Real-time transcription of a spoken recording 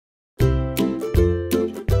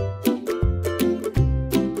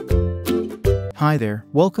Hi there,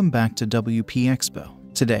 welcome back to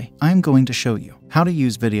WPXPO. Today, I am going to show you how to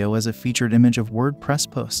use video as a featured image of WordPress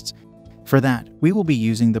posts. For that, we will be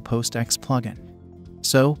using the PostX plugin.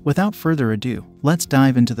 So, without further ado, let's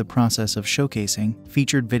dive into the process of showcasing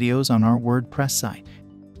featured videos on our WordPress site.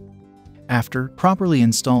 After properly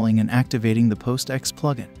installing and activating the PostX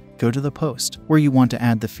plugin, go to the post where you want to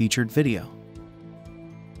add the featured video.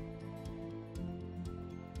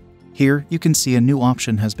 Here, you can see a new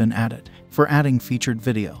option has been added for adding featured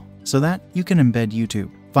video, so that you can embed YouTube,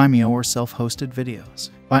 Vimeo, or self-hosted videos.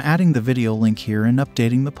 By adding the video link here and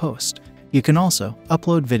updating the post, you can also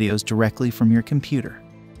upload videos directly from your computer.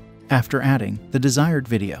 After adding the desired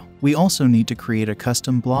video, we also need to create a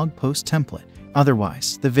custom blog post template,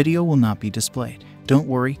 otherwise the video will not be displayed. Don't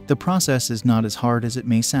worry, the process is not as hard as it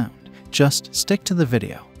may sound. Just stick to the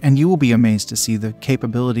video, and you will be amazed to see the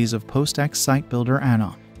capabilities of PostX Site Builder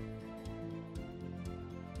add-on.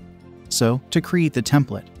 So, to create the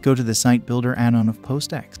template, go to the Site Builder add-on of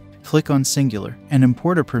PostX. Click on Singular and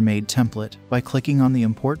import a pre-made template by clicking on the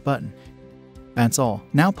Import button. That's all.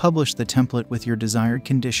 Now publish the template with your desired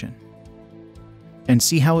condition. And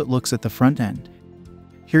see how it looks at the front end.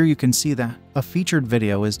 Here you can see that a featured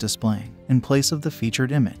video is displaying in place of the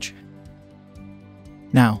featured image.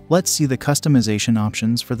 Now, let's see the customization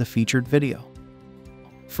options for the featured video.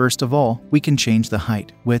 First of all, we can change the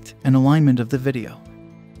height, width, and alignment of the video.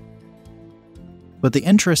 But the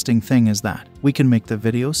interesting thing is that we can make the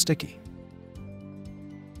video sticky,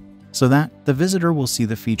 so that the visitor will see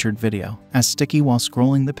the featured video as sticky while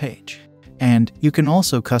scrolling the page. And you can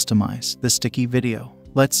also customize the sticky video.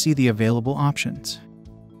 Let's see the available options.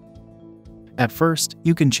 At first,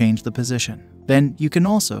 you can change the position. Then you can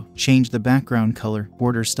also change the background color,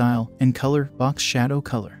 border style, and color box shadow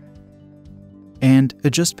color. And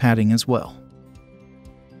adjust padding as well.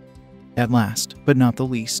 At last, but not the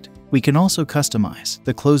least, we can also customize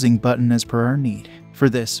the closing button as per our need. For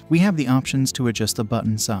this, we have the options to adjust the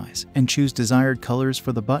button size and choose desired colors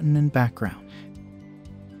for the button and background.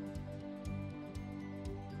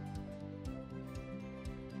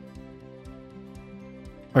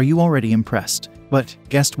 Are you already impressed? But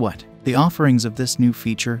guess what? The offerings of this new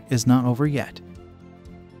feature is not over yet.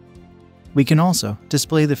 We can also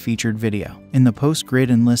display the featured video in the post grid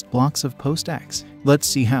and list blocks of PostX. Let's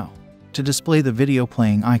see how. To display the video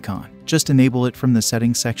playing icon, just enable it from the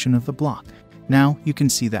settings section of the block. Now you can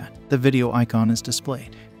see that the video icon is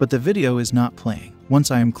displayed, but the video is not playing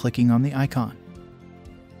once I am clicking on the icon.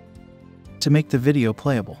 To make the video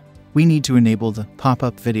playable, we need to enable the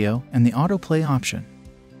pop-up video and the autoplay option,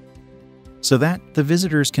 so that the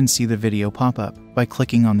visitors can see the video pop up by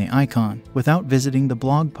clicking on the icon without visiting the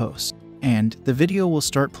blog post, and the video will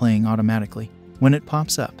start playing automatically when it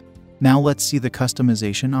pops up. Now let's see the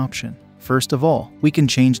customization option. First of all, we can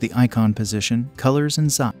change the icon position, colors,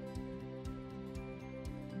 and size.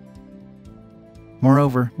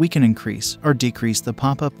 Moreover, we can increase or decrease the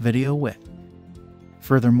pop-up video width.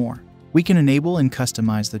 Furthermore, we can enable and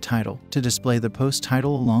customize the title to display the post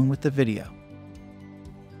title along with the video.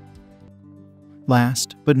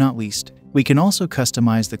 Last but not least, we can also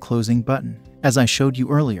customize the closing button, as I showed you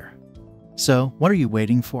earlier. So, what are you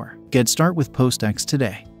waiting for? Get started with PostX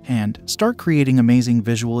today and start creating amazing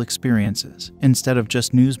visual experiences instead of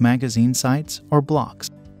just news magazine sites or blogs.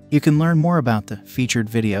 You can learn more about the featured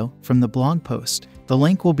video from the blog post. The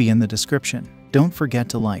link will be in the description. Don't forget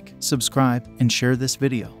to like, subscribe, and share this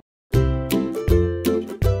video.